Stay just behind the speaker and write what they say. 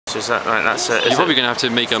So is that right? That's it. You're probably going to have to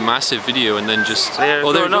make a massive video and then just... There,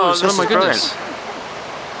 oh, there it goes. Oh my goodness. Brilliant.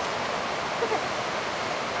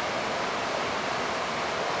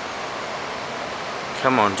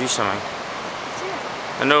 Come on, do something.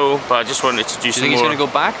 I know, but I just wanted to do some more. Do you think he's going to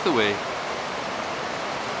go back the way?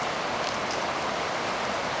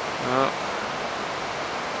 No.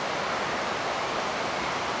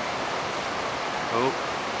 Oh,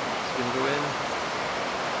 it's going to go in.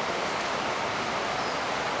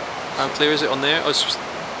 How clear is it on there? Oh, it's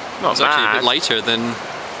actually a bit lighter than...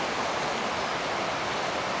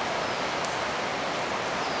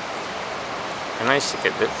 Nice to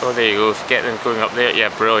get the, oh there you go, if you get them going up there, yeah,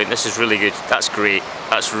 brilliant, this is really good, that's great,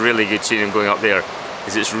 that's really good seeing them going up there,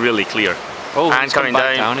 because it's really clear. Oh, and coming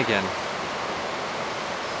back down again.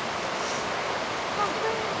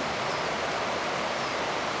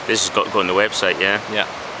 This has got to go on the website, yeah? Yeah.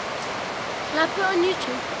 Can I put it on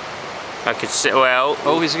YouTube? I could sit, well...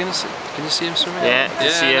 Oh, he's going to see, can you see him swimming? Yeah, I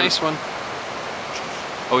can see him. Nice one.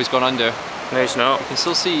 Oh, he's gone under. No, he's not. You can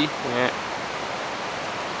still see. Yeah.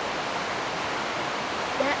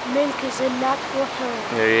 Mink is in that water.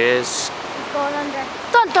 There he is. He's going under.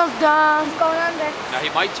 Dun dun dun! He's going under. Now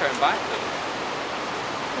he might turn back though.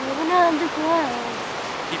 Going underground.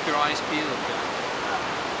 Keep your eyes peeled.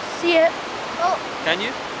 See it? Oh. Can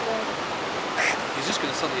you? Yeah. He's just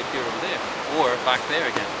going to suddenly appear over there. Or back there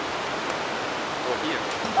again. Or here.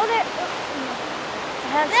 Oh, there.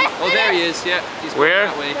 Oh, there he is, yeah. He's going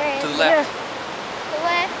that way. To the left.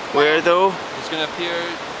 Where? Where though? He's going to appear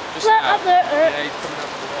just Right now. up there. Yeah, he's coming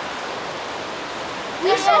up.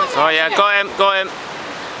 Oh yeah, got him, got him.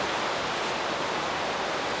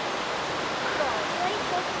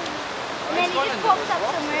 And then he just pops up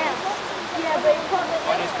somewhere else. Yeah, but he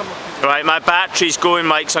pops up. Right, my battery's going,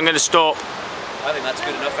 Mike, so I'm going to stop. I think that's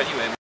good enough anyway.